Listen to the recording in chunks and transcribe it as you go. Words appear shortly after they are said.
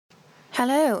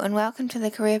Hello and welcome to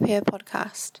the Career Peer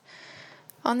podcast.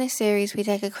 On this series we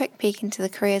take a quick peek into the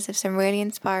careers of some really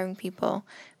inspiring people.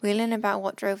 We learn about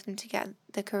what drove them to get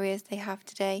the careers they have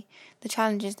today, the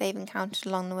challenges they've encountered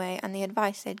along the way and the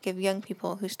advice they'd give young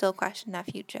people who still question their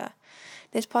future.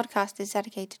 This podcast is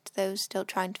dedicated to those still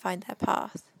trying to find their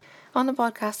path. On the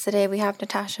podcast today we have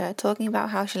Natasha talking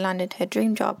about how she landed her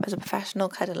dream job as a professional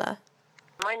cuddler.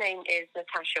 My name is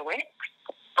Natasha Wicks.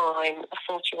 I'm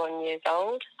 41 years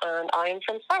old and I am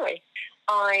from Surrey.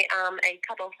 I am a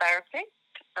cuddle therapist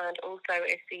and also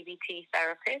a CBT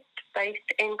therapist based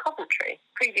in Coventry.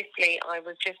 Previously, I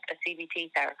was just a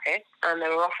CBT therapist, and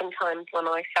there were often times when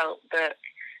I felt that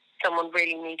someone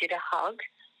really needed a hug,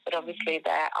 but obviously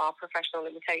there are professional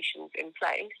limitations in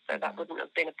place, so that wouldn't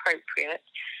have been appropriate.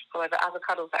 However, as a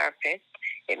cuddle therapist,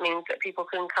 it means that people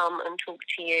can come and talk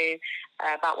to you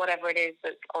about whatever it is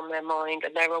that's on their mind,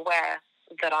 and they're aware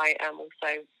that I am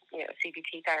also a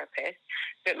CBT therapist.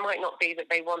 So it might not be that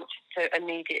they want to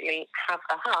immediately have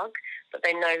a hug, but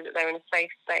they know that they're in a safe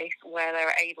space where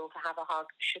they're able to have a hug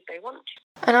should they want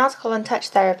to. An article on touch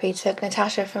therapy took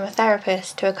Natasha from a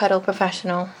therapist to a cuddle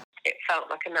professional. It felt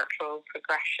like a natural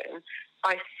progression.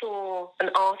 I saw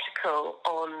an article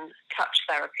on touch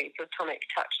therapy, platonic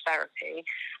touch therapy,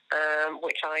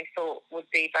 which I thought would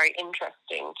be very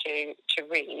interesting to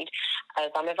read, as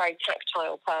I'm a very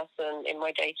tactile person in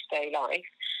my day-to-day life,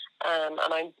 and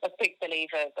I'm a big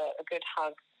believer that a good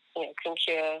hug can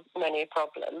cure many a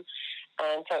problem,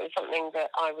 and so it was something that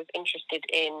I was interested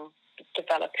in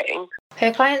developing.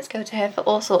 Her clients go to her for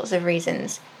all sorts of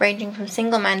reasons, ranging from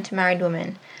single men to married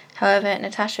women. However,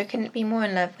 Natasha couldn't be more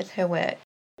in love with her work.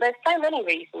 There's so many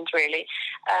reasons, really.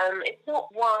 It's not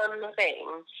one thing,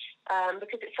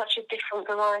 because it's such a different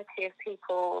variety of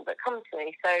people that come to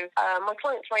me. So my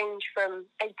clients range from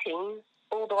 18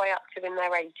 all the way up to in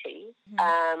their 80s.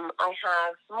 I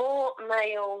have more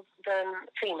males than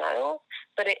females,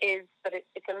 but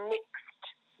it's a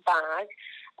mixed bag.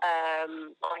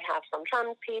 I have some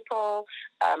trans people,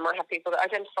 I have people that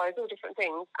identify as all different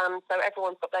things, and so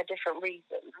everyone's got their different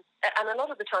reasons. And a lot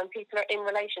of the time people are in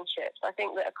relationships. I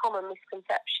think that a common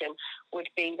misconception would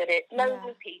be that it's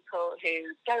lonely people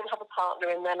who don't have a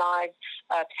partner in their lives,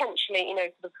 potentially,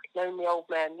 sort of lonely old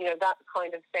men, that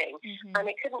kind of thing. And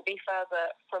it couldn't be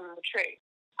further from the truth.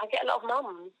 I get a lot of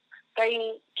mums,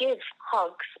 they give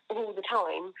hugs all the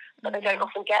time, but they don't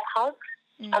often get hugs.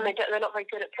 And they're not very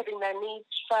good at putting their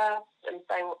needs first and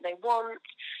saying what they want.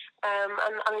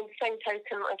 And I mean, the same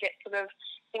token, I get sort of,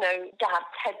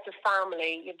 dads, heads of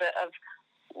family that have,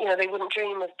 they wouldn't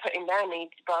dream of putting their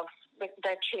needs above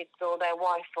their kids or their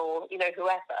wife or,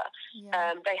 whoever.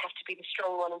 They have to be the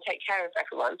strong one and take care of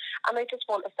everyone. And they just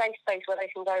want a safe space where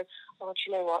they can go, oh, do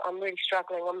you know what, I'm really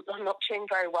struggling. I'm not doing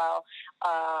very well.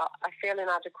 I feel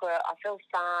inadequate. I feel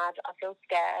sad. I feel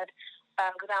scared.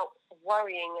 Without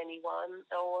worrying anyone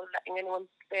or letting anyone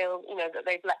feel, that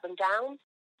they've let them down.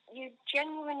 You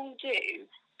genuinely do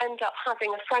end up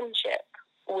having a friendship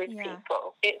with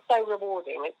people. It's so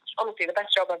rewarding. It's honestly the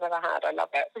best job I've ever had. I love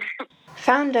it.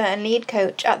 Founder and lead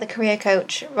coach at The Career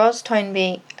Coach, Ros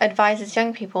Toynbee, advises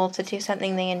young people to do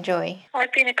something they enjoy.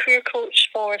 I've been a career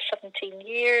coach for 17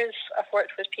 years. I've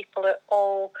worked with people at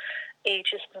all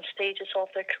ages and stages of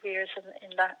their careers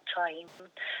in that time.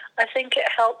 I think it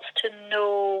helps to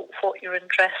know what you're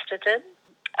interested in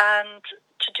and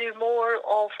to do more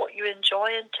of what you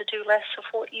enjoy and to do less of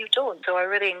what you don't. So I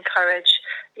really encourage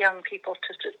young people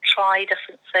to try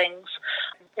different things.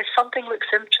 If something looks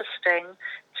interesting,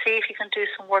 see if you can do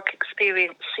some work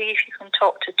experience. See if you can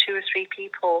talk to 2 or 3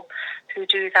 people who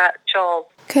do that job.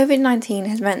 COVID-19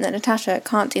 has meant that Natasha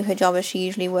can't do her job as she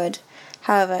usually would.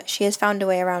 However, she has found a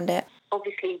way around it.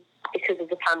 Obviously, because of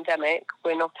the pandemic,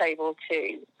 we're not able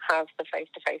to have the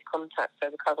face-to-face contact,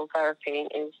 so the cuddle therapy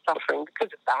is suffering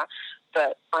because of that.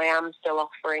 But I am still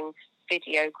offering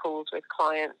video calls with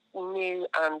clients, new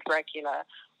and regular,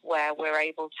 where we're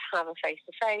able to have a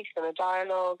face-to-face and a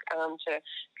dialogue and to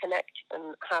connect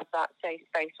and have that safe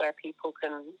space where people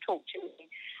can talk to me.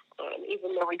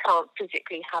 Even though we can't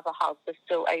physically have a hug, we're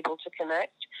still able to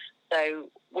connect. So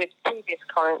with previous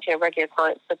clients, regular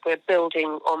clients, that we're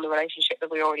building on the relationship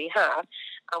that we already have,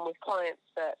 and with clients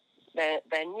that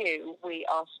they're new, we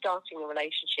are starting a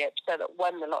relationship so that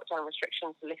when the lockdown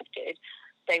restrictions are lifted,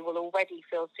 they will already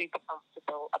feel super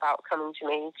comfortable about coming to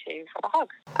me to have a hug.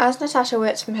 As Natasha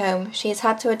works from home, she has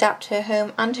had to adapt her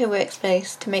home and her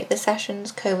workspace to make the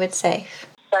sessions COVID safe.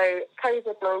 So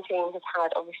COVID-19 has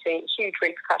had obviously huge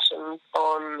repercussions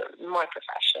on my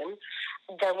profession.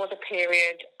 There was a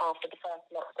period after the first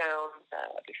lockdown,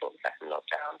 before the second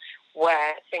lockdown,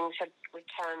 where things had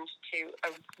returned to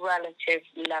a relative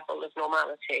level of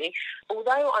normality.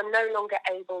 Although I'm no longer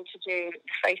able to do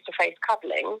face-to-face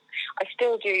cuddling, I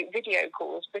still do video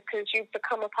calls because you've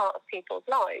become a part of people's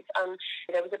lives. And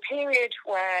there was a period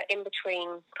where in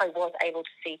between I was able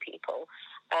to see people.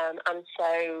 And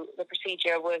so the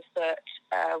procedure was that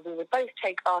we would both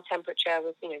take our temperature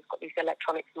with, we've got these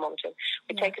electronic thermometers.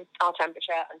 We'd take our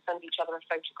temperature and send each other a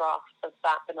photograph of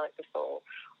that the night before.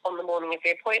 On the morning of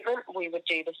the appointment, we would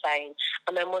do the same.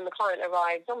 And then when the client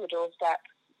arrives on the doorstep,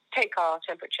 take our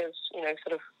temperatures,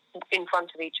 sort of in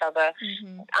front of each other,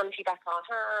 anti-back our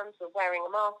hands, we're wearing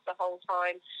a mask the whole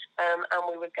time, and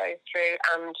we would go through.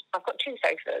 And I've got two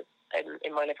sofas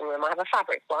in my living room. I have a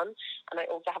fabric one, and I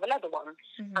also have a leather one.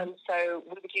 And so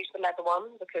we would use the leather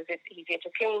one because it's easier to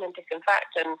clean and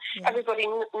disinfect, and everybody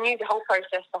knew the whole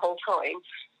process the whole time.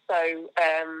 So,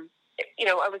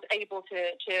 I was able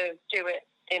to do it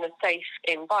in a safe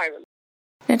environment.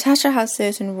 Natasha has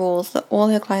certain rules that all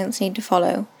her clients need to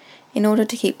follow in order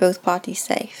to keep both parties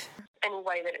safe. Any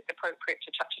way that it's appropriate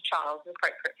to touch a child is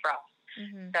appropriate for us.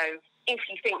 So if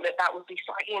you think that would be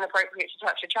slightly inappropriate to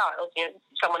touch a child,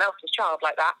 someone else's child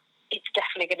like that, it's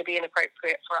definitely going to be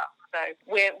inappropriate for us. So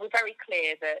we're very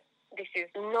clear that this is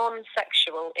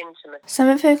non-sexual intimacy. Some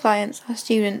of her clients are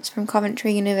students from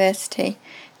Coventry University.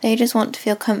 They just want to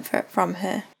feel comfort from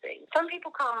her. Some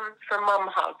people come for mum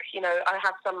hug. I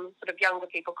have some sort of younger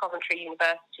people. Coventry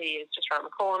University is just around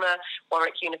the corner.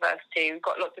 Warwick University. We've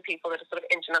got lots of people that are sort of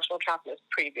international travellers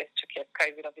previous to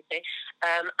COVID, obviously.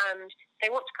 And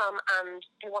they want to come and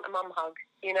they want a mum hug.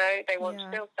 They want to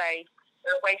feel safe.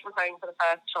 They're away from home for the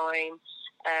first time.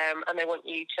 And they want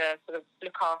you to sort of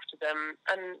look after them.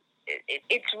 And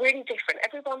it's really different.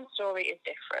 Everyone's story is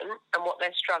different, and what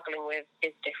they're struggling with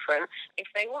is different. If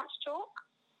they want to talk,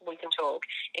 we can talk.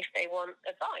 If they want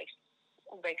advice,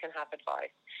 they can have advice.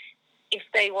 If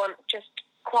they want just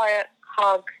quiet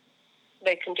hug,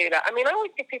 they can do that. I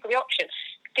always give people the option.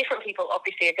 Different people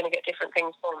obviously are going to get different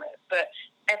things from it, but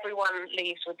everyone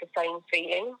leaves with the same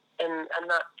feeling, and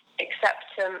that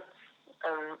acceptance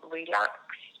and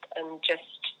relaxed, and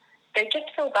they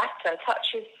just feel better.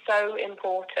 Touch is so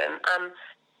important, and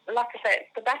like I said,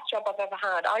 it's the best job I've ever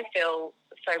had. I feel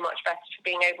so much better for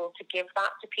being able to give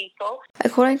that to people.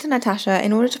 According to Natasha,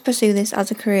 in order to pursue this as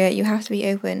a career, you have to be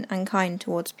open and kind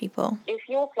towards people. If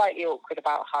you're slightly awkward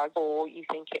about hugs, or you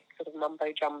think it's sort of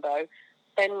mumbo-jumbo,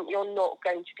 then you're not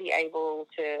going to be able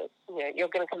to, you're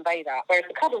going to convey that. Whereas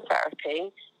the cuddle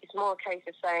therapy, it's more a case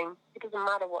of saying, it doesn't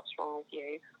matter what's wrong with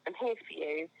you, I'm here for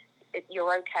you.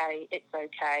 You're okay, it's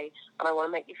okay, and I want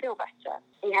to make you feel better.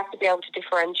 You have to be able to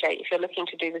differentiate. If you're looking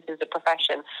to do this as a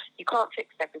profession, you can't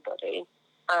fix everybody,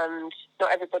 and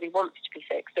not everybody wants to be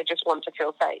fixed. They just want to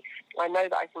feel safe. I know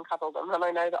that I can cuddle them, and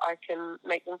I know that I can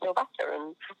make them feel better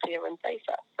and happier and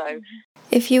safer. So,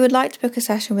 if you would like to book a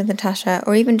session with Natasha,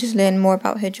 or even just learn more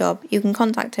about her job, you can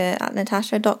contact her at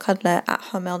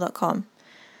natasha.cuddler@hotmail.com.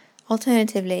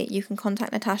 Alternatively, you can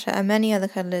contact Natasha and many other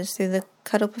cuddlers through the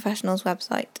Cuddle Professionals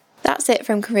website. That's it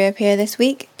from Career Peer this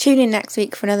week. Tune in next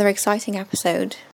week for another exciting episode.